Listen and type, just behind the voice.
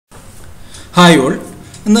Hi all,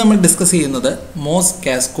 ഇന്ന് നമ്മൾ discuss ചെയ്യുന്നത് മോസ്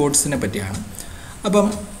കാസ്കോഡ്സിനെ പറ്റിയാണ്. അപ്പം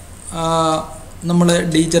നമ്മൾ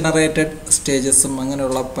ഡീജനറേറ്റഡ് സ്റ്റേജസും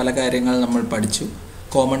അങ്ങനെയുള്ള പല കാര്യങ്ങൾ നമ്മൾ പഠിച്ചു.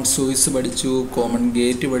 കോമൺ സോയ്സ് പഠിച്ചു, കോമൺ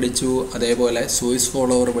ഗേറ്റ് പഠിച്ചു, അതേപോലെ സോയ്സ്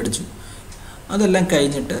ഫോളോവർ പഠിച്ചു. അതെല്ലാം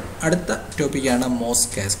കഴിഞ്ഞിട്ട് അടുത്ത ടോപ്പിക്കാണ് MOS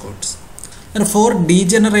കാസ്കോഡ്സ്. Four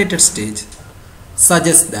degenerated stage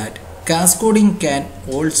suggests that cascoding can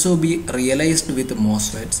also be realized with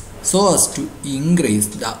MOSFETs so as to increase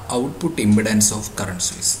the output impedance of current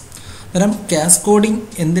source. അന്നേരം കാസ്കോഡിങ്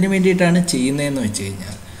എന്തിനു വേണ്ടിയിട്ടാണ് ചെയ്യുന്നതെന്ന് വെച്ച്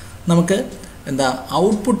കഴിഞ്ഞാൽ നമുക്ക്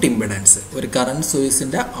ഔട്ട്പുട്ട് ഇമ്പിഡൻസ്, ഒരു കറണ്ട്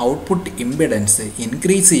സോഴ്സിൻ്റെ ഔട്ട്പുട്ട് ഇമ്പിഡൻസ്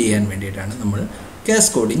ഇൻക്രീസ് ചെയ്യാൻ വേണ്ടിയിട്ടാണ് നമ്മൾ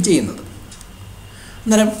കാസ്കോഡിങ് ചെയ്യുന്നത്.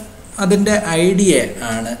 അന്നേരം അതിൻ്റെ ഐഡിയ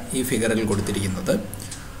ആണ് ഈ ഫിഗറിൽ കൊടുത്തിരിക്കുന്നത്.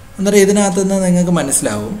 അന്നേരം ഇതിനകത്ത് നിന്ന് നിങ്ങൾക്ക്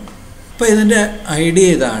മനസ്സിലാവും. അപ്പോൾ ഇതിൻ്റെ ഐഡിയ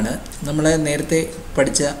ഇതാണ്. നമ്മൾ നേരത്തെ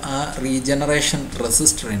പഠിച്ച ആ റീജനറേഷൻ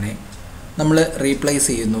റെസിസ്റ്ററിനെ നമ്മൾ റീപ്ലേസ്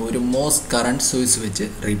ചെയ്യുന്നു, ഒരു മോസ് കറണ്ട് സോഴ്സ് വെച്ച്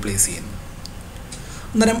റീപ്ലേസ് ചെയ്യുന്നു.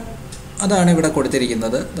 അന്നേരം അതാണ് ഇവിടെ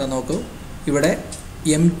കൊടുത്തിരിക്കുന്നത്. നോക്കൂ, ഇവിടെ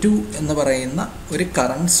M2 എന്ന് പറയുന്ന ഒരു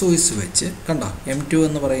കറണ്ട് സോഴ്സ് വെച്ച്, കണ്ടോ, M2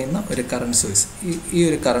 എന്ന് പറയുന്ന ഒരു കറണ്ട് സോഴ്സ്, ഈ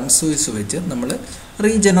ഒരു കറണ്ട് സോഴ്സ് വെച്ച് നമ്മൾ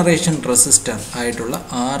റീജനറേഷൻ റെസിസ്റ്റർ ആയിട്ടുള്ള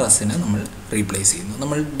RSനെ നമ്മൾ റീപ്ലേസ് ചെയ്യുന്നു.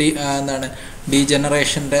 നമ്മൾ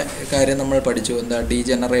ഡീജനറേഷൻ്റെ കാര്യം നമ്മൾ പഠിച്ചു.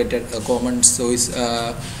 ഡീജനറേറ്റഡ് കോമൺ സോഴ്സ്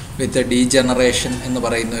വിത്ത് ഡീജനറേഷൻ എന്ന്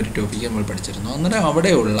പറയുന്ന ഒരു ടോപ്പിക്ക് നമ്മൾ പഠിച്ചിരുന്നു. അന്നേരം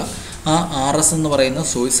അവിടെയുള്ള ആ RS എന്ന് പറയുന്ന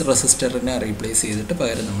സോഴ്സ് റെസിസ്റ്ററിനെ റീപ്ലേസ് ചെയ്തിട്ട്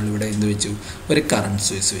പകരം നമ്മളിവിടെ എന്ത് വെച്ചു, ഒരു കറണ്ട്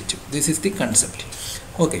സോഴ്സ് വെച്ചു. This is the concept.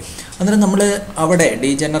 Okay, അന്നേരം നമ്മൾ അവിടെ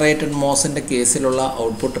ഡീജനറേറ്റഡ് മോസിൻ്റെ കേസിലുള്ള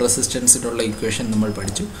ഔട്ട്പുട്ട് റെസിസ്റ്റൻസിനുള്ള ഇക്വേഷൻ നമ്മൾ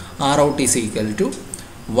പഠിച്ചു. ROut is equal to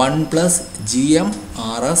 1 +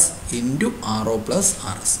 GM_RS × RO +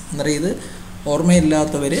 RS. അന്നേരം ഇത്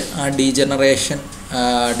ഓർമ്മയില്ലാത്തവർ ആ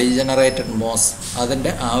ഡീജനറേറ്റഡ് മോസ്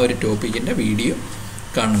അതിൻ്റെ ആ ഒരു ടോപ്പിക്കിൻ്റെ വീഡിയോ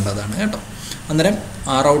കാണേണ്ടതാണ് കേട്ടോ. അന്നേരം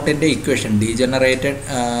ROutൻ്റെ ഇക്വേഷൻ ഡീജനറേറ്റഡ്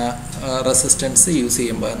റെസിസ്റ്റൻസ് യൂസ്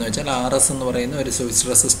ചെയ്യുമ്പോൾ എന്ന് വെച്ചാൽ RS എന്ന് പറയുന്ന ഒരു സോഴ്സ്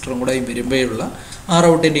റെസിസ്റ്ററും കൂടെ വരുമ്പോഴുള്ള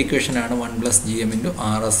ROutൻ്റെ ഇക്വേഷനാണ് 1 + GM ×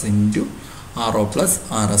 RS × RO +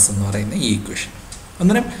 RS എന്ന് പറയുന്ന ഈ ഇക്വേഷൻ.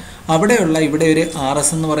 അന്നേരം ഇവിടെ ഒരു RS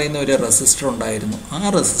എന്ന് പറയുന്ന ഒരു റെസിസ്റ്റർ ഉണ്ടായിരുന്നു. ആ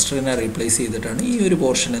റെസിസ്റ്ററിനെ റീപ്ലേസ് ചെയ്തിട്ടാണ് ഈ ഒരു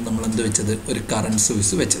പോർഷനെ നമ്മൾ എന്ത് വെച്ചത്, ഒരു കറണ്ട്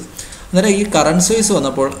സോഴ്സ് വെച്ചത്. അന്നേരം ഈ കറണ്ട് സോഴ്സ്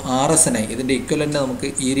വന്നപ്പോൾ RSനെ ഇതിൻ്റെ ഇക്വലൻ്റ് നമുക്ക്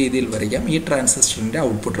ഈ രീതിയിൽ വരയ്ക്കാം. ഈ ട്രാൻസിസ്റ്ററിൻ്റെ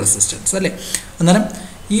ഔട്ട്പുട്ട് റെസിസ്റ്റൻസ് അല്ലേ. അന്നേരം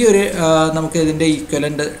ഈ ഒരു നമുക്ക് ഇതിൻ്റെ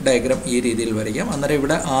ഈക്വലൻ്റ് ഡയഗ്രാം ഈ രീതിയിൽ വരയ്ക്കാം. അന്നേരം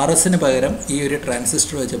ഇവിടെ RSന് പകരം ഈ ഒരു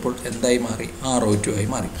ട്രാൻസിസ്റ്റർ വെച്ചപ്പോൾ എന്തായി മാറി, RO2 ആയി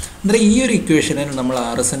മാറി. അന്നേരം ഈ ഒരു ഇക്വേഷനിൽ നമ്മൾ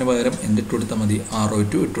RSന് പകരം എന്തിട്ട് കൊടുത്താൽ മതി,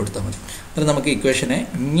 RO2 ഇട്ട് കൊടുത്താൽ മതി. അന്നേരം നമുക്ക് ഇക്വേഷനെ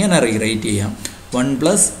ഇങ്ങനെ റീറൈറ്റ് ചെയ്യാം. 1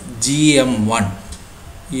 + GM1.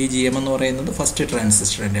 ഈ GM എന്ന് പറയുന്നത് ഫസ്റ്റ്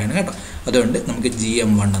ട്രാൻസിസ്റ്ററിൻ്റെയാണ് കേട്ടോ. അതുകൊണ്ട് നമുക്ക്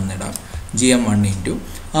GM1 എന്നിടാം. GM1 ×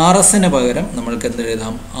 RSന് പകരം നമ്മൾക്ക് എന്ത്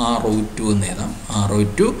എഴുതാം, RO2 എന്ന് എഴുതാം.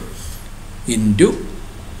 RO2 ×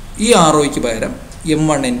 ഈ ROയ്ക്ക് പകരം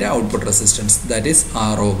M1ൻ്റെ output resistance, that is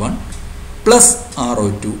RO1 +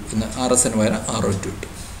 RO2 എന്ന് RSന് പകരം RO2 ഇട്ടു,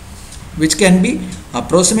 which can be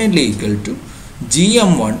approximately equal to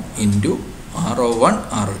GM1 × RO1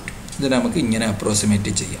 RO2. ഇത് നമുക്ക് ഇങ്ങനെ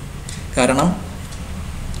അപ്രോക്സിമേറ്റ് ചെയ്യാം. കാരണം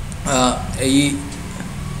ഈ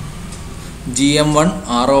GM1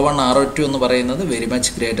 RO1 RO2 എന്ന് പറയുന്നത് very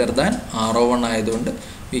much greater than RO1 ആയതുകൊണ്ട്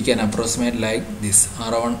we can approximate like this.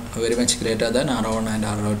 RO1 very much greater than RO1 and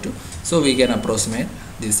RO2. So we can approximate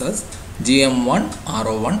this as GM1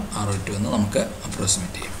 RO1 RO2 എന്ന് നമുക്ക്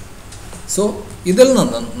approximate ചെയ്യാം. So ഇതിൽ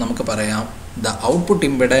നിന്ന് നമുക്ക് പറയാം, the output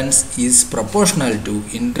impedance is proportional to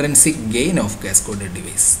intrinsic gain of cascoded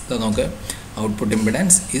device. നമുക്ക് output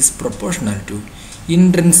impedance is proportional to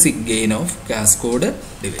intrinsic gain of cascoded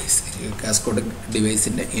device. cascoded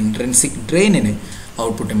ഡിവൈസിൻ്റെ intrinsic ഡ്രെയിനിന്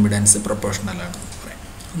output impedance proportional ആണ്.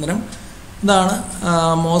 അന്നേരം ഇതാണ്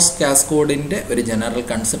മോസ് കാസ്കോഡിൻ്റെ ഒരു ജനറൽ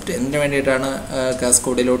കൺസെപ്റ്റ്. എന്തിനു വേണ്ടിയിട്ടാണ്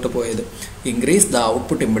കാസ്കോഡിലോട്ട് പോയത്, increase the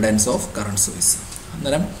output impedance of current source.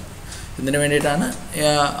 അന്നേരം ഇതിനു വേണ്ടിയിട്ടാണ്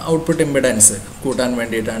ഔട്ട്പുട്ട് ഇമ്പിഡൻസ് കൂട്ടാൻ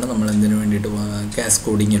വേണ്ടിയിട്ടാണ് നമ്മൾ എന്തിനു വേണ്ടിയിട്ട്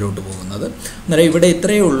കാസ്കോഡിങ്ങിലോട്ട് പോകുന്നത്. അന്നേരം ഇവിടെ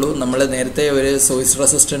ഇത്രയേ ഉള്ളൂ. നമ്മൾ നേരത്തെ ഒരു സോഴ്സ്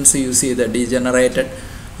റെസിസ്റ്റൻസ് യൂസ് ചെയ്ത ഡീജനറേറ്റഡ്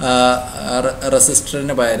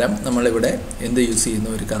റെസിസ്റ്ററിന് പകരം നമ്മളിവിടെ എന്ത് യൂസ്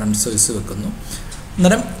ചെയ്യുന്നു, ഒരു കറണ്ട് സോഴ്സ് വെക്കുന്നു.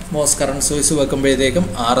 അന്നേരം മോസ് കറണ്ട് സോഴ്സ് വെക്കുമ്പോഴത്തേക്കും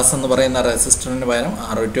RS എന്ന് പറയുന്ന റെസിസ്റ്ററിന് പകരം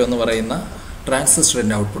RO2 എന്ന് പറയുന്ന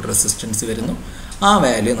ട്രാൻസിസ്റ്ററിൻ്റെ ഔട്ട്പുട്ട് റെസിസ്റ്റൻസ് വരുന്നു. ആ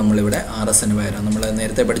വാല്യൂ നമ്മളിവിടെ RSന് പകരം നമ്മൾ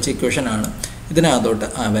നേരത്തെ പഠിച്ച ഇക്വേഷനാണ്, ഇതിനകത്തോട്ട്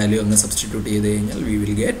ആ വാല്യൂ അങ്ങ് സബ്സ്റ്റിറ്റ്യൂട്ട് ചെയ്ത് കഴിഞ്ഞാൽ we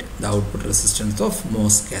will get the output resistance of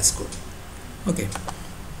MOS cascode. Okay,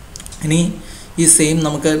 ഇനി ഈ സെയിം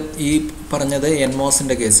നമുക്ക് ഈ പറഞ്ഞത്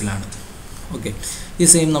NMOSൻ്റെ കേസിലാണ്. ഓക്കെ, ഈ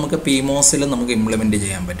സെയിം നമുക്ക് PMOSൽ നമുക്ക് ഇംപ്ലിമെൻറ്റ്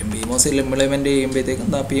ചെയ്യാൻ പറ്റും. PMOSൽ ഇംപ്ലിമെൻറ്റ് ചെയ്യുമ്പോഴത്തേക്കും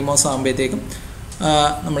PMOS ആകുമ്പോഴത്തേക്കും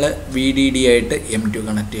നമ്മൾ VDD ആയിട്ട് M2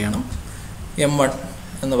 കണക്ട് ചെയ്യണം. M1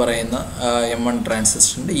 എന്ന് പറയുന്ന M1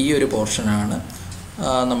 ട്രാൻസിസ്റ്ററിൻ്റെ ഈ ഒരു പോർഷനാണ്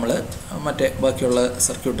നമ്മൾ മറ്റേ ബാക്കിയുള്ള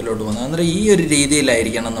സർക്യൂട്ടിലോട്ട് പോകുന്നത്. അന്നേരം ഈ ഒരു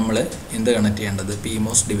രീതിയിലായിരിക്കണം നമ്മൾ എന്ത് കണക്ട് ചെയ്യേണ്ടത്,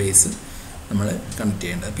 PMOS ഡിവൈസ് നമ്മൾ കണക്ട്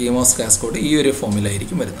ചെയ്യേണ്ടത്. PMOS കാസ്കോഡ് ഈ ഒരു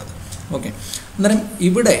ഫോമിലായിരിക്കും വരുന്നത്. ഓക്കെ, അന്നേരം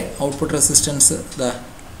ഇവിടെ ഔട്ട്പുട്ട് റെസിസ്റ്റൻസ്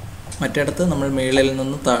മറ്റിടത്ത് നമ്മൾ മേളിൽ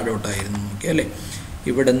നിന്ന് താഴോട്ടായിരുന്നു നോക്കി അല്ലേ,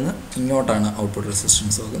 ഇവിടെ നിന്ന് ഇങ്ങോട്ടാണ് ഔട്ട്പുട്ട്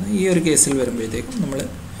റെസിസ്റ്റൻസ് നോക്കുന്നത്. ഈ ഒരു കേസിൽ വരുമ്പോഴത്തേക്കും നമ്മൾ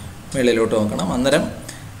മേളിലോട്ട് നോക്കണം. അന്നേരം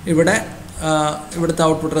ഇവിടുത്തെ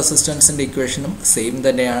ഔട്ട്പുട്ട് റെസിസ്റ്റൻസിൻ്റെ ഇക്വേഷനും സെയിം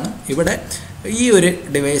തന്നെയാണ്. ഇവിടെ ഈ ഒരു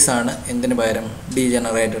ഡിവൈസാണ് എന്തിന് പകരം,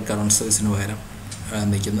 ഡീജനറേറ്റഡ് കറണ്ട് സോഴ്സിന് പകരം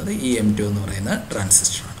നിൽക്കുന്നത് ഈ M2 എന്ന് പറയുന്ന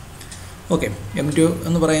ട്രാൻസിസ്റ്ററാണ്. ഓക്കെ, M2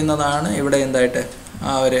 എന്ന് പറയുന്നതാണ് ഇവിടെ എന്തായിട്ട്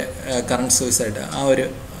ആ ഒരു കറണ്ട് സോഴ്സായിട്ട് ആ ഒരു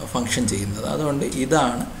ഫങ്ഷൻ ചെയ്യുന്നത്. അതുകൊണ്ട്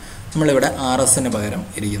ഇതാണ് നമ്മളിവിടെ RSന് പകരം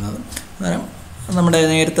ഇരിക്കുന്നത്. അന്നേരം നമ്മുടെ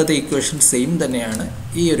നേരത്തെ ഇക്വേഷൻ സെയിം തന്നെയാണ്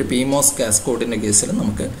ഈ ഒരു PMOS കാസ്കോഡിൻ്റെ കേസിൽ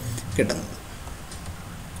നമുക്ക് കിട്ടുന്നത്.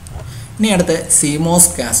 ഇനി അടുത്ത CMOS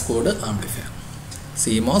cascode amplifier.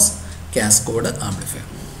 CMOS cascode amplifier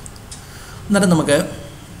അന്നേരം നമുക്ക്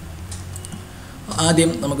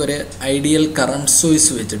ആദ്യം നമുക്കൊരു ഐഡിയൽ കറണ്ട് സോഴ്സ്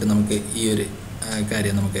വെച്ചിട്ട് നമുക്ക് ഈ ഒരു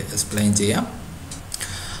കാര്യം നമുക്ക് എക്സ്പ്ലെയിൻ ചെയ്യാം.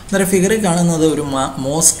 അന്നേരം ഫിഗറിൽ കാണുന്നത് ഒരു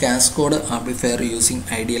MOS cascode amplifier using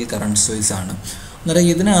ideal current source ആണ്. അന്നേരം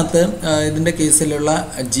ഇതിൻ്റെ കേസിലുള്ള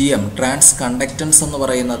GM ട്രാൻസ് കണ്ടക്റ്റൻസ് എന്ന്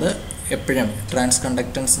പറയുന്നത് എപ്പോഴും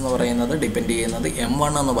ഡിപ്പെൻഡ് ചെയ്യുന്നത്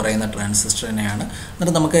M1 എന്ന് പറയുന്ന ട്രാൻസിസ്റ്ററിനെയാണ്.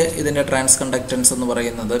 എന്നിട്ട് നമുക്ക് ഇതിൻ്റെ ട്രാൻസ് കണ്ടക്റ്റൻസ് എന്ന്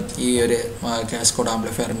പറയുന്നത് ഈ ഒരു കാസ്കോഡ്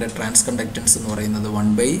ആംപ്ലിഫയറിൻ്റെ ട്രാൻസ് കണ്ടക്റ്റൻസ് എന്ന് പറയുന്നത്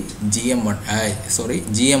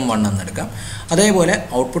 1/GM1 എന്നെടുക്കാം. അതേപോലെ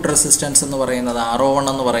ഔട്ട്പുട്ട് റെസിസ്റ്റൻസ് എന്ന് പറയുന്നത് RO1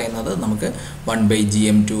 എന്ന് പറയുന്നത് നമുക്ക്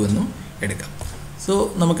 1/GM2 എന്നും എടുക്കാം. സോ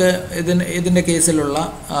നമുക്ക് ഇതിൻ്റെ കേസിലുള്ള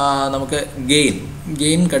നമുക്ക്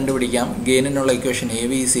ഗെയിൻ കണ്ടുപിടിക്കാം. ഗെയിനിനുള്ള ഇക്വേഷൻ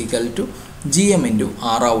AV = GM ×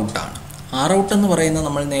 Rout ആണ്. Rout എന്ന് പറയുന്നത്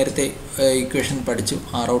നമ്മൾ നേരത്തെ ഇക്വേഷൻ പഠിച്ചു.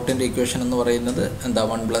 Routൻ്റെ ഇക്വേഷൻ എന്ന് പറയുന്നത് എന്താ,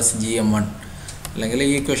 1+GM1, അല്ലെങ്കിൽ ഈ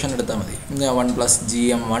ഇക്വേഷൻ എടുത്താൽ മതി.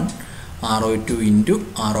 1+GM1 RO2 ×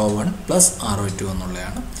 RO1 + RO2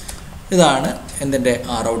 എന്നുള്ളതാണ്. ഇതാണ് എന്തിൻ്റെ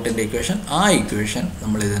Routൻ്റെ ഇക്വേഷൻ. ആ ഇക്വേഷൻ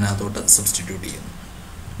നമ്മൾ ഇതിനകത്തോട്ട് സബ്സ്റ്റിറ്റ്യൂട്ട് ചെയ്യുന്നു.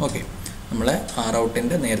 ഓക്കെ, നമ്മൾ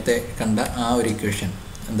Routൻ്റെ നേരത്തെ കണ്ട ആ ഒരു ഇക്വേഷൻ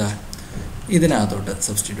എന്താ ഇതിനകത്തോട്ട്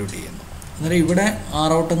സബ്സ്റ്റിറ്റ്യൂട്ട് ചെയ്യുന്നു. അന്നേരം ഇവിടെ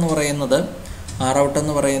Rout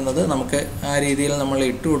എന്ന് പറയുന്നത് നമുക്ക് ആ രീതിയിൽ നമ്മൾ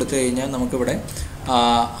ഇട്ട് കൊടുത്തു കഴിഞ്ഞാൽ നമുക്കിവിടെ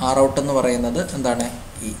Rout എന്ന് പറയുന്നത് എന്താണ്,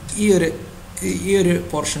 ഈ ഒരു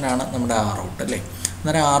പോർഷനാണ് നമ്മുടെ Rout അല്ലേ.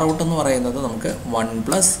 അന്നേരം Rout എന്ന് പറയുന്നത് നമുക്ക്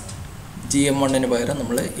 1+GM1 പകരം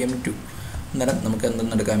നമ്മൾ M2. അന്നേരം നമുക്ക്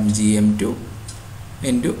എന്തെന്നെടുക്കാം, GM2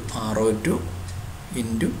 × RO2 ×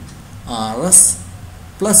 RS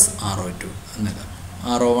 + RO2 എന്നെടുക്കാം.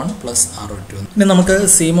 RO1 + RO2. ഇനി നമുക്ക്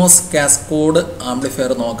CMOS കാസ്കോഡ്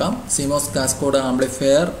ആംപ്ലിഫയർ നോക്കാം. CMOS കാസ്കോഡ്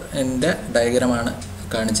ആംപ്ലിഫയറിൻ്റെ ഡയഗ്രമാണ്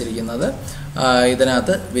കാണിച്ചിരിക്കുന്നത്.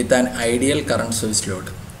 ഇതിനകത്ത് with an ideal current source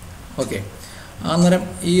load. Okay, അന്നേരം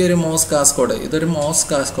ഈ ഒരു MOS കാസ്കോഡ്, ഇതൊരു MOS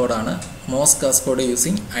കാസ്കോഡാണ്. MOS cascode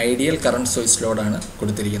using ideal current source ലോഡാണ്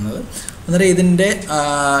കൊടുത്തിരിക്കുന്നത്. അന്നേരം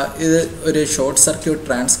ഇത് ഒരു short circuit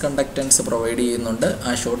trans conductance provide ചെയ്യുന്നുണ്ട്. ആ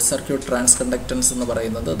ഷോർട്ട് സർക്യൂട്ട് ട്രാൻസ് കണ്ടക്റ്റൻസ് എന്ന്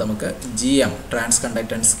പറയുന്നത് നമുക്ക് GM trans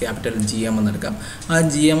conductance capital GM എന്നെടുക്കാം. ആ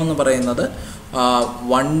GM എന്ന് പറയുന്നത്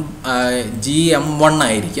GM1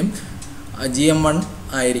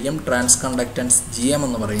 ആയിരിക്കും ട്രാൻസ് കണ്ടക്റ്റൻസ് GM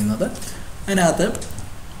എന്ന് പറയുന്നത്. അതിനകത്ത്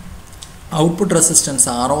ഔട്ട്പുട്ട് റെസിസ്റ്റൻസ്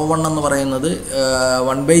RO1 എന്ന് പറയുന്നത്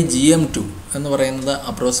 1/GM2 എന്ന് പറയുന്നത്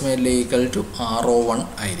അപ്രോക്സിമേറ്റ്ലി = RO1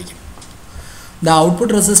 ആയിരിക്കും. The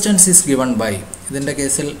output resistance is given by, ഇതിൻ്റെ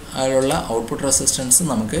കേസിൽ ഉള്ള ഔട്ട്പുട്ട് റെസിസ്റ്റൻസ്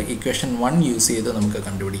നമുക്ക് ഇക്വേഷൻ 1 യൂസ് ചെയ്ത് നമുക്ക്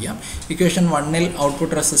കണ്ടുപിടിക്കാം. ഇക്വേഷൻ 1-ൽ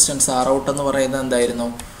ഔട്ട്പുട്ട് റെസിസ്റ്റൻസ് Rout എന്ന് പറയുന്നത് എന്തായിരുന്നു,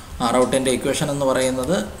 Routൻ്റെ ഇക്വേഷൻ എന്ന്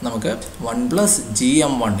പറയുന്നത് നമുക്ക്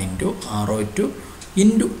 1+GM1 × RO2 ×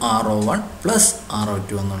 RO1 +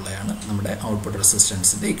 RO2 എന്നുള്ളതാണ് നമ്മുടെ ഔട്ട്പുട്ട്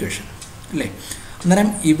റെസിസ്റ്റൻസിൻ്റെ ഇക്വേഷൻ അല്ലേ. അന്നേരം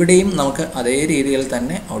ഇവിടെയും നമുക്ക് അതേ രീതിയിൽ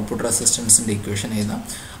തന്നെ ഔട്ട്പുട്ട് റെസിസ്റ്റൻസിൻ്റെ ഇക്വേഷൻ എഴുതാം.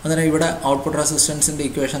 അന്നേരം ഇവിടെ ഔട്ട്പുട്ട് റെസിസ്റ്റൻസിൻ്റെ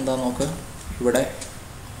ഇക്വേഷൻ എന്താ നോക്ക്. ഇവിടെ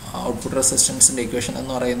ഔട്ട്പുട്ട് റെസിസ്റ്റൻസിൻ്റെ ഇക്വേഷൻ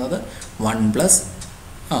എന്ന് പറയുന്നത് 1+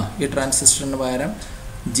 ഈ ട്രാൻസിസ്റ്ററിന് പകരം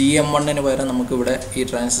GM1 പകരം നമുക്കിവിടെ ഈ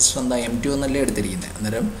ട്രാൻസിസ്റ്റർ എന്താ M2 എന്നല്ലേ എടുത്തിരിക്കുന്നത്.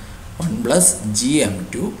 അന്നേരം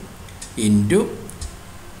 1+GM2 ×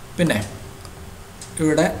 പിന്നെ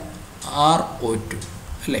ഇവിടെ RO2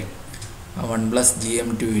 അല്ലേ,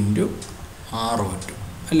 1+GM2 × RO2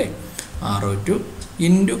 അല്ലേ, RO2 ×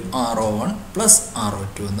 RO1 +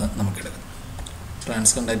 RO2 എന്ന് നമുക്കെടുക്കാം.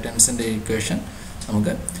 ട്രാൻസ് കണ്ടക്റ്റൻസിൻ്റെ ഇക്വേഷൻ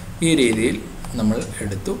നമുക്ക് ഈ രീതിയിൽ നമ്മൾ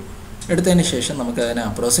എടുത്തതിന് ശേഷം നമുക്ക് അതിനെ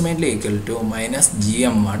approximately =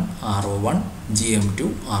 -GM1 RO1 GM2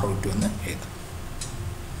 RO2 എന്ന് എഴുതാം.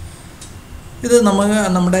 ഇത്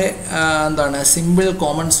നമ്മുടെ എന്താണ് സിമ്പിൾ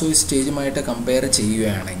കോമൺ സോഴ്സ് സ്റ്റേജുമായിട്ട് കമ്പയർ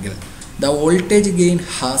ചെയ്യുകയാണെങ്കിൽ the voltage gain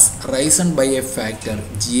has Raisan by A factor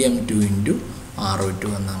GM2 into RO2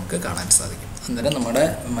 എന്ന് നമുക്ക് കാണാൻ സാധിക്കും. അന്നേരം നമ്മുടെ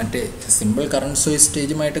മറ്റേ സിമ്പിൾ കറണ്ട് സോഴ്സ്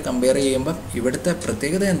സ്റ്റേജുമായിട്ട് കമ്പയർ ചെയ്യുമ്പോൾ ഇവിടുത്തെ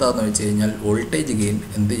പ്രത്യേകത എന്താണെന്ന് വെച്ച് കഴിഞ്ഞാൽ വോൾട്ടേജ് ഗെയിൻ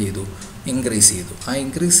എന്ത് ചെയ്തു, ഇൻക്രീസ് ചെയ്തു. ആ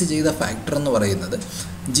ഇൻക്രീസ് ചെയ്ത ഫാക്ടർ എന്ന് പറയുന്നത്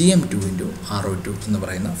GM2 ഇൻറ്റു RO2 എന്ന്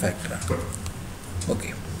പറയുന്ന ഫാക്ടറാണ്. ഓക്കെ,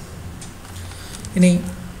 ഇനി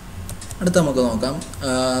അടുത്ത നമുക്ക് നോക്കാം.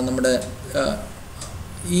 നമ്മുടെ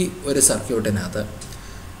ഈ ഒരു സർക്യൂട്ടിനകത്ത്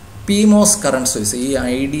PMOS കറണ്ട് സോഴ്സ്, ഈ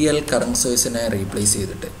ഐഡിയൽ കറണ്ട് സോഴ്സിനെ റീപ്ലേസ്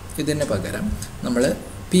ചെയ്തിട്ട് ഇതിന് പകരം നമ്മൾ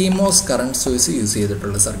PMOS കറണ്ട് സോഴ്സ് യൂസ്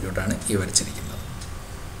ചെയ്തിട്ടുള്ള സർക്യൂട്ടാണ് ഈ വരച്ചിരിക്കുന്നത്.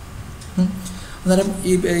 അന്നേരം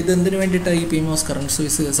ഇതെന്തിനു വേണ്ടിയിട്ടാണ് ഈ PMOS current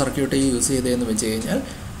source circuit use ചെയ്തതെന്ന് വെച്ച് കഴിഞ്ഞാൽ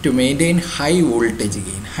to maintain high voltage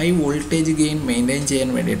gain maintain ചെയ്യാൻ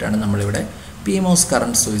വേണ്ടിയിട്ടാണ് നമ്മളിവിടെ PMOS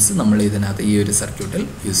കറണ്ട് സോഴ്സ് നമ്മൾ ഇതിനകത്ത് ഈ ഒരു സർക്യൂട്ടിൽ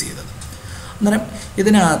യൂസ് ചെയ്തത്. അന്നേരം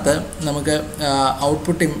ഇതിനകത്ത് നമുക്ക്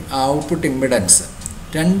ഔട്ട്പുട്ട് ഇമ്പിഡൻസ്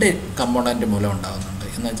 2 കമ്പോണൻറ്റ് മൂലം ഉണ്ടാകുന്നുണ്ട്.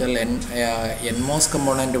 എന്ന് വെച്ചാൽ NMOS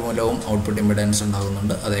കമ്പോണൻറ്റ് മൂലവും ഔട്ട്പുട്ട് ഇമ്പിഡൻസ്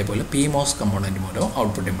ഉണ്ടാകുന്നുണ്ട്, അതേപോലെ PMOS കമ്പോണൻറ്റ് മൂലവും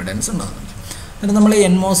ഔട്ട്പുട്ട് ഇമ്പിഡൻസ് ഉണ്ടാകുന്നുണ്ട്. എന്നിട്ട് നമ്മൾ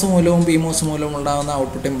NMOS മൂലവും PMOS മൂലവും ഉണ്ടാകുന്ന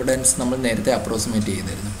ഔട്ട്പുട്ട് ഇമ്പിഡൻസ് നമ്മൾ നേരത്തെ അപ്രോക്സിമേറ്റ്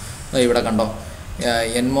ചെയ്തിരുന്നു. ഇവിടെ കണ്ടോ,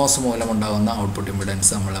 NMOS മൂലം ഉണ്ടാകുന്ന ഔട്ട്പുട്ട്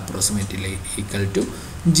ഇമ്പിഡൻസ് നമ്മൾ approximately equal to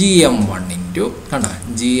GM1 into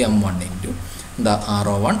GM1 into എന്താ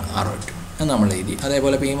RO1 RO2 എന്ന് നമ്മൾ എഴുതി.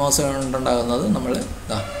 അതേപോലെ PMOS കൊണ്ടുണ്ടാകുന്നത് നമ്മൾ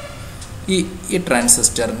ഈ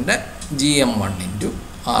ട്രാൻസിസ്റ്ററിൻ്റെ GM1 ഇൻറ്റു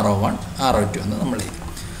RO1 RO2 എന്ന് നമ്മൾ എഴുതി.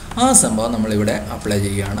 ആ സംഭവം നമ്മളിവിടെ അപ്ലൈ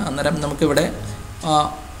ചെയ്യുകയാണ്. അന്നേരം നമുക്കിവിടെ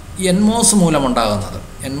NMOS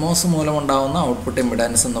മൂലമുണ്ടാകുന്ന ഔട്ട്പുട്ട്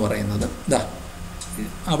ഇമ്പിഡൻസ് എന്ന് പറയുന്നത്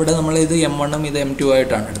അവിടെ നമ്മൾ ഇത് M1ഉം ഇത് M2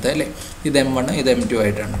 ആയിട്ടാണ് എടുത്തത് അല്ലേ. ഇത് M1 ഇത് M2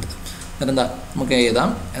 ആയിട്ടാണ് എടുത്തത്. അന്നേരം നമുക്ക് എഴുതാം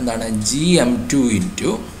എന്താണ് GM2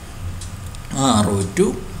 ഇൻറ്റു RO2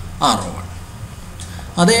 RO1.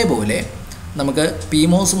 അതേപോലെ നമുക്ക്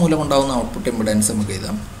PMOS മൂലമുണ്ടാകുന്ന ഔട്ട്പുട്ട് ഇമ്പിഡൻസ് നമുക്ക്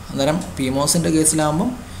എഴുതാം. അന്നേരം PMOSൻ്റെ കേസിലാകുമ്പം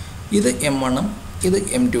ഇത് M1ഉം ഇത്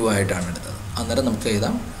M2 ആയിട്ടാണ് എടുത്തത്. അന്നേരം നമുക്ക്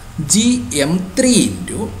എഴുതാം GM3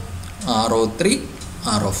 ഇൻറ്റു RO3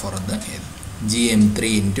 RO4 എന്ന് എഴുതാം. GM3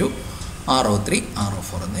 ഇൻറ്റു RO3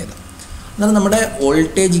 RO4 എന്ന് എഴുതാം. അന്നേരം നമ്മുടെ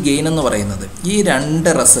വോൾട്ടേജ് ഗെയിൻ എന്ന് പറയുന്നത് ഈ 2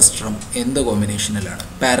 റെസിസ്റ്ററും എന്ത് കോമ്പിനേഷനിലാണ്,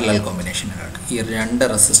 പാരലൽ കോമ്പിനേഷനിലാണ്. ഈ 2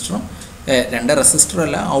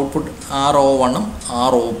 റെസിസ്റ്ററല്ല, ഔട്ട്പുട്ട് RO1ഉം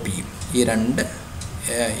ROPയും ഈ 2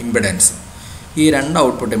 ഇമ്പിഡൻസും, ഈ 2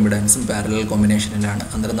 ഔട്ട്പുട്ട് ഇമ്പിഡൻസും പാരലൽ കോമ്പിനേഷനിലാണ്.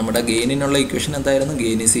 അന്നേരം നമ്മുടെ ഗെയിനിനുള്ള ഇക്വേഷൻ എന്തായിരുന്നു,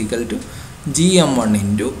 gain is equal to GM1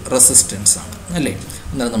 into resistance ആണ് അല്ലേ.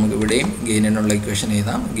 അന്നേരം നമുക്ക് ഇവിടെയും ഗെയിനിനുള്ള ഇക്വേഷൻ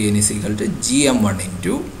എഴുതാം, gain is equal to GM1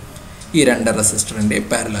 into ഈ 2 റെസിസ്റ്ററിൻ്റെ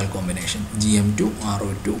parallel combination GM2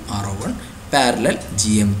 RO2 RO1 parallel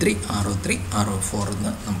GM3 RO3 RO4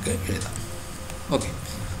 എന്ന് നമുക്ക് എഴുതാം. ഓക്കെ,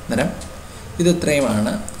 അന്നേരം ഇത്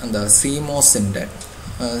ഇത്രയുമാണ് എന്താ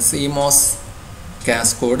CMOS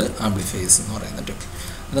കാസ്കോഡ് ആംപ്ലിഫയേഴ്സ് എന്ന് പറയുന്ന ടോപ്പിക്.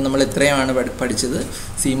 അത് നമ്മൾ ഇത്രയുമാണ് പഠിച്ചത്.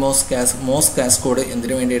 MOS കാസ്കോഡ്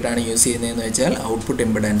എന്തിനു വേണ്ടിയിട്ടാണ് യൂസ് ചെയ്യുന്നതെന്ന് വെച്ചാൽ output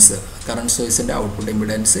impedance, current സോഴ്സിൻ്റെ output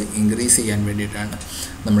impedance increase ചെയ്യാൻ വേണ്ടിയിട്ടാണ്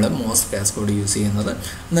നമ്മൾ MOS കാസ്കോഡ് യൂസ് ചെയ്യുന്നത്.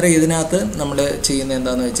 അന്നേരം ഇതിനകത്ത് നമ്മൾ ചെയ്യുന്നത്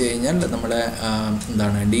എന്താണെന്ന് വെച്ച് കഴിഞ്ഞാൽ നമ്മുടെ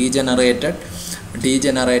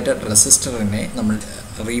ഡീജനറേറ്റഡ് റെസിസ്റ്ററിനെ നമ്മൾ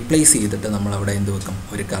റീപ്ലേസ് ചെയ്തിട്ട് നമ്മളവിടെ എന്ത് വെക്കും,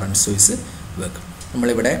 ഒരു കറണ്ട് സോഴ്സ് വെക്കും.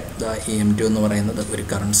 നമ്മളിവിടെ M2 എന്ന് പറയുന്നത് ഒരു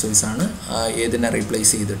കറണ്ട് സോഴ്സാണ്. ഏതിനെ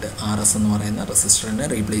റീപ്ലേസ് ചെയ്തിട്ട് RS എന്ന് പറയുന്ന റെസിസ്റ്ററിനെ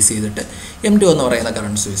റീപ്ലേസ് ചെയ്തിട്ട് M2 എന്ന് പറയുന്ന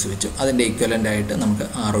കറണ്ട് സോഴ്സ് വെച്ചു. അതിൻ്റെ ഈക്വലൻ്റ് ആയിട്ട് നമുക്ക്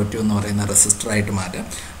RO2 എന്ന് പറയുന്ന റെസിസ്റ്ററായിട്ട് മാറ്റാം.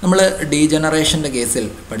 നമ്മൾ ഡീജനറേഷൻ്റെ കേസിൽ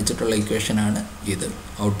പഠിച്ചിട്ടുള്ള ഇക്വേഷനാണ് ഇത്,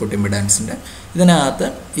 ഔട്ട്പുട്ട് ഇമ്പിഡൻസിൻ്റെ. ഇതിനകത്ത്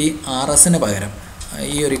ഈ RSന് പകരം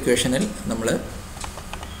ഈ ഒരു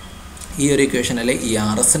ഇക്വേഷനിൽ ഈ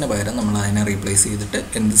RSന് പകരം നമ്മൾ അതിനെ റീപ്ലേസ് ചെയ്തിട്ട്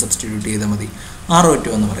എന്ത് സബ്സ്റ്റിറ്റ്യൂട്ട് ചെയ്താൽ മതി, RO2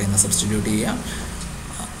 എന്ന് പറയുന്ന സബ്സ്റ്റിറ്റ്യൂട്ട് ചെയ്യാം.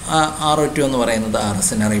 RO2 എന്ന് പറയുന്നത്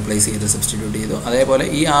RSനെ റീപ്ലേസ് ചെയ്ത് സബ്സ്റ്റിറ്റ്യൂട്ട് ചെയ്തു. അതേപോലെ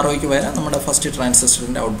ഈ ROയ്ക്ക് പകരം നമ്മുടെ ഫസ്റ്റ്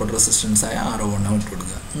ട്രാൻസിസ്റ്ററിൻ്റെ ഔട്ട്പുട്ട് റെസിസ്റ്റൻസ് ആയ RO1 ഔട്ട്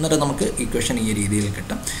കൊടുക്കുക. എന്നിട്ട് നമുക്ക് ഇക്വേഷൻ ഈ രീതിയിൽ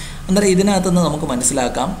കിട്ടും. അന്നേരം ഇതിനകത്തുനിന്ന് നമുക്ക്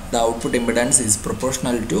മനസ്സിലാക്കാം the output impedance is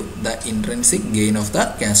proportional to the intrinsic gain of the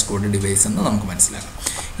cascode device എന്ന് നമുക്ക് മനസ്സിലാക്കാം.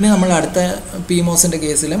 ഇനി നമ്മൾ അടുത്ത PMOSൻ്റെ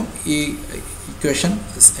കേസിലും ഈ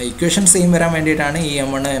ഇക്വേഷൻ സെയിം വരാൻ വേണ്ടിയിട്ടാണ് ഈ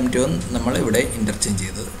M1 M2 നമ്മൾ ഇവിടെ ഇൻ്റർചേഞ്ച്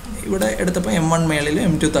ചെയ്തത്. ഇവിടെ എടുത്തപ്പോൾ M1 മേളിലും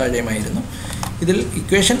M2 താഴെയുമായിരുന്നു. ഇതിൽ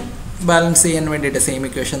ഇക്വേഷൻ ബാലൻസ് ചെയ്യാൻ വേണ്ടിയിട്ട് സെയിം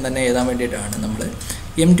ഇക്വേഷൻ തന്നെ എഴുതാൻ വേണ്ടിയിട്ടാണ് നമ്മൾ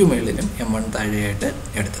M2 മേളിലും M1 താഴെയായിട്ട്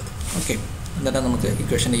എടുത്തത്. ഓക്കെ, എന്നിട്ട് നമുക്ക്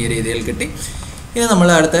ഇക്വേഷൻ ഈ രീതിയിൽ കിട്ടി. ഇനി നമ്മൾ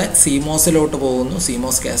അടുത്ത CMOSിലോട്ട് പോകുന്നു,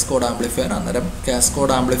 CMOS കാസ്കോഡ് ആംപ്ലിഫയർ. അന്നേരം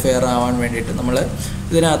കാസ്കോഡ് ആംപ്ലിഫയർ ആവാൻ വേണ്ടിയിട്ട് നമ്മൾ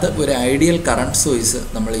ഇതിനകത്ത് ഒരു ഐഡിയൽ കറണ്ട് സോഴ്സ്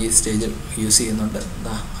നമ്മൾ ഈ സ്റ്റേജിൽ യൂസ് ചെയ്യുന്നുണ്ട്.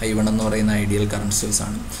 I1 എന്ന് പറയുന്ന ഐഡിയൽ കറണ്ട്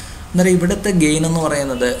സോഴ്സാണ്. അന്നേരം ഇവിടുത്തെ ഗെയിൻ എന്ന്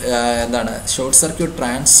പറയുന്നത് എന്താണ്, ഷോർട്ട് സർക്യൂട്ട്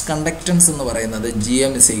ട്രാൻസ് കണ്ടക്റ്റൻസ് എന്ന് പറയുന്നത്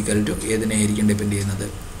GM is equal to ഏതിനായിരിക്കും depend ചെയ്യുന്നത്,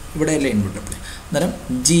 ഇവിടെയല്ലേ ഇൻപുട്ട് അപ്ലൈ. അന്നേരം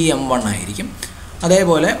GM1 ആയിരിക്കും.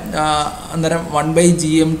 അതേപോലെ അന്നേരം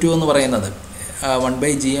 1/GM2 എന്ന് പറയുന്നത്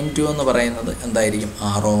 1/GM2 എന്ന് പറയുന്നത് എന്തായിരിക്കും?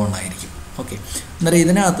 RO1 ആയിരിക്കും. ഓക്കെ, അന്നേരം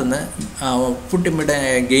ഇതിനകത്തുനിന്ന് ഔട്ട്പുട്ട് ഇവിടെ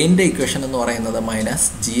ഗെയിൻ്റെ ഇക്വേഷൻ എന്ന് പറയുന്നത്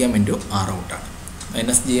 -GM × Rout ആണ്.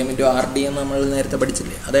 -GM × RD എന്ന് നമ്മൾ നേരത്തെ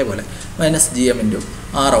പഠിച്ചില്ലേ, അതേപോലെ -GM ×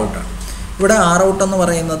 Rout ആണ്. ഇവിടെ Rout എന്ന്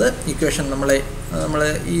പറയുന്നത് ഇക്വേഷൻ നമ്മൾ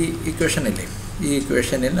ഈ ഇക്വേഷനില്ലേ, ഈ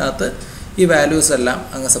ഇക്വേഷനിനകത്ത് ഈ വാല്യൂസ് എല്ലാം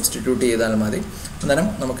അങ്ങ് സബ്സ്റ്റിറ്റ്യൂട്ട് ചെയ്താൽ മതി. അന്നേരം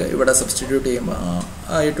നമുക്ക് ഇവിടെ സബ്സ്റ്റിറ്റ്യൂട്ട് ചെയ്യുമ്പോൾ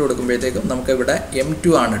ആയിട്ട് കൊടുക്കുമ്പോഴത്തേക്കും നമുക്ക് ഇവിടെ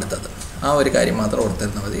M2 ആണ് എടുത്തത്. ആ ഒരു കാര്യം മാത്രം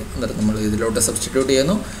ഓർത്തിരുന്നാൽ മതി. അന്നേരം നമ്മൾ ഇതിലോട്ട് സബ്സ്റ്റിറ്റ്യൂട്ട്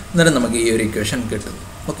ചെയ്യുന്നു, അന്നേരം നമുക്ക് ഈ ഒരു ഇക്വേഷൻ കിട്ടും.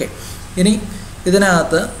 ഓക്കെ, ഇനി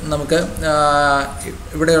ഇതിനകത്ത് നമുക്ക്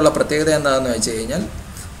ഇവിടെയുള്ള പ്രത്യേകത എന്താണെന്ന് വെച്ച് കഴിഞ്ഞാൽ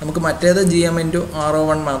നമുക്ക് മറ്റേത് GM ×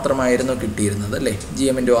 RO1 മാത്രമായിരുന്നു കിട്ടിയിരുന്നത് അല്ലേ,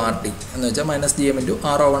 GM × RD എന്ന് വെച്ചാൽ -GM ×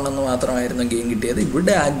 RO1 എന്ന് മാത്രമായിരുന്നു ഗെയിൻ കിട്ടിയത്.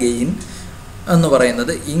 ഇവിടെ ആ ഗെയിൻ എന്ന്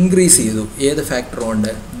പറയുന്നത് ഇൻക്രീസ് ചെയ്തു. ഏത് ഫാക്ടർ കൊണ്ട്?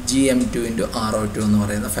 GM2 × RO2 എന്ന്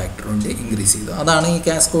പറയുന്ന ഫാക്ടർ കൊണ്ട് ഇൻക്രീസ് ചെയ്തു. അതാണ് ഈ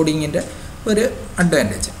കാസ്കോഡിങ്ങിൻ്റെ ഒരു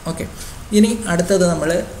അഡ്വാൻറ്റേജ്. ഓക്കെ, ഇനി അടുത്തത് നമ്മൾ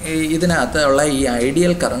ഇതിനകത്തുള്ള ഈ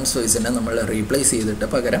ഐഡിയൽ കറണ്ട് സോഴ്സിനെ നമ്മൾ റീപ്ലേസ് ചെയ്തിട്ട്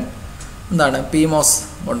പകരം എന്താണ് PMOS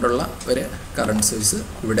കൊണ്ടുള്ള ഒരു കറണ്ട് സോഴ്സ്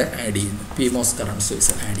ഇവിടെ ആഡ് ചെയ്യുന്നു. PMOS കറണ്ട്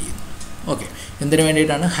സോഴ്സ് ആഡ് ചെയ്യുന്നു. ഓക്കെ, എന്തിനു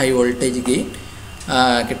വേണ്ടിയിട്ടാണ്? ഹൈ വോൾട്ടേജ് ഗെയിൻ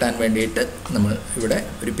കിട്ടാൻ വേണ്ടിയിട്ട് നമ്മൾ ഇവിടെ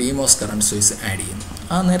ഒരു PMOS കറണ്ട് സോഴ്സ് ആഡ് ചെയ്യുന്നു.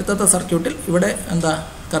 ആ നേരത്തെ സർക്യൂട്ടിൽ ഇവിടെ എന്താ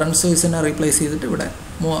കറണ്ട് സോഴ്സിനെ റീപ്ലേസ് ചെയ്തിട്ട് ഇവിടെ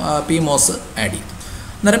PMOS ആഡ് ചെയ്തു.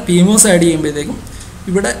 അന്നേരം PMOS ആഡ് ചെയ്യുമ്പോഴത്തേക്കും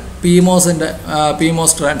ഇവിടെ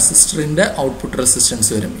PMOS ട്രാൻസിസ്റ്ററിൻ്റെ ഔട്ട്പുട്ട് റെസിസ്റ്റൻസ്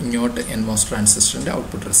വരും. ഇങ്ങോട്ട് NMOS ട്രാൻസിസ്റ്ററിൻ്റെ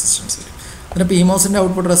ഔട്ട്പുട്ട് റെസിസ്റ്റൻസ് വരും. അന്നേരം PMOSൻ്റെ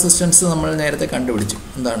ഔട്ട്പുട്ട് റെസിസ്റ്റൻസ് നമ്മൾ നേരത്തെ കണ്ടുപിടിച്ചു.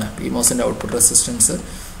 എന്താണ് PMOSൻ്റെ ഔട്ട്പുട്ട് റെസിസ്റ്റൻസ്?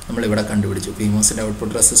 നമ്മളിവിടെ കണ്ടുപിടിച്ചു. PMOSൻ്റെ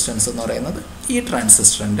ഔട്ട്പുട്ട് റെസിസ്റ്റൻസ് എന്ന് പറയുന്നത് ഈ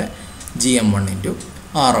ട്രാൻസിസ്റ്ററിൻ്റെ GM1 ×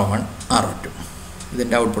 RO1 RO2.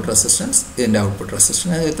 ഇതിൻ്റെ ഔട്ട്പുട്ട് റെസിസ്റ്റൻസ്, ഇതിൻ്റെ ഔട്ട്പുട്ട്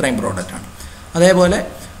റെസിസ്റ്റൻസ് ഇത്രയും പ്രോഡക്റ്റാണ്. അതേപോലെ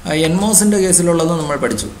NMOSൻ്റെ കേസിലുള്ളത് നമ്മൾ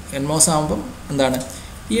പഠിച്ചു. NMOS ആകുമ്പം എന്താണ്?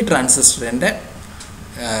 ഈ ട്രാൻസിസ്റ്ററിൻ്റെ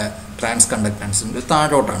ട്രാൻസ് കണ്ടക്ടൻസിൻ്റെ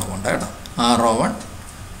താഴോട്ടാണ് പോകേണ്ടത് കേട്ടോ, RO1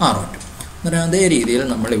 RO2. അന്നേരം അതേ രീതിയിൽ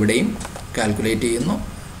നമ്മളിവിടെയും കാൽക്കുലേറ്റ് ചെയ്യുന്നു.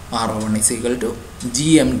 RO1 =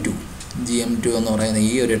 GM2 എന്ന് പറയുന്ന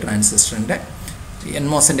ഈ ഒരു ട്രാൻസിസ്റ്ററിൻ്റെ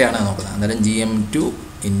NMOSൻ്റെ ആണ് നോക്കുന്നത്. അന്നേരം GM2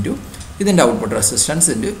 × ഇതിൻ്റെ ഔട്ട്പുട്ട് റെസിസ്റ്റൻസ്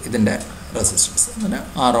ഇതിൻ്റെ റെസിസ്റ്റൻസ്, അങ്ങനെ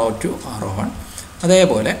RO2 RO1.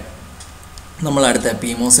 അതേപോലെ നമ്മൾ അടുത്ത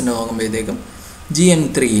PMOSൻ്റെ നോക്കുമ്പോഴത്തേക്കും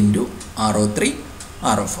GM3 × RO3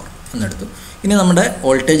 RO4 എന്നെടുത്തു. ഇനി നമ്മുടെ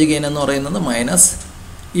വോൾട്ടേജ് ഗെയിൻ എന്ന് പറയുന്നത് മൈനസ്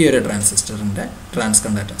ഈ ഒരു ട്രാൻസിസ്റ്ററിൻ്റെ ട്രാൻസ്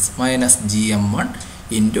കണ്ടക്ടൻസ് -GM1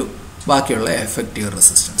 × ബാക്കിയുള്ള എഫക്റ്റീവ്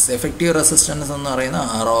റെസിസ്റ്റൻസ്. എഫക്റ്റീവ് റെസിസ്റ്റൻസ് എന്ന് പറയുന്നത്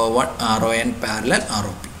RO1 RON പാരലൽ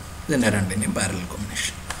ROP, ഇതിൻ്റെ രണ്ടിൻ്റെയും പാരലൽ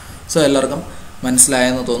കോമ്പിനേഷൻ. സോ എല്ലാവർക്കും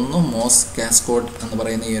മനസ്സിലായെന്ന് തോന്നുന്നു MOS കാസ്കോഡ് എന്ന്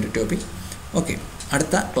പറയുന്ന ഈ ഒരു ടോപ്പിക്. ഓക്കെ,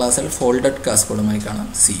 അടുത്ത ക്ലാസ്സിൽ ഫോൾഡഡ് കാസ്കോഡുമായി കാണാം.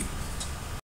 See you.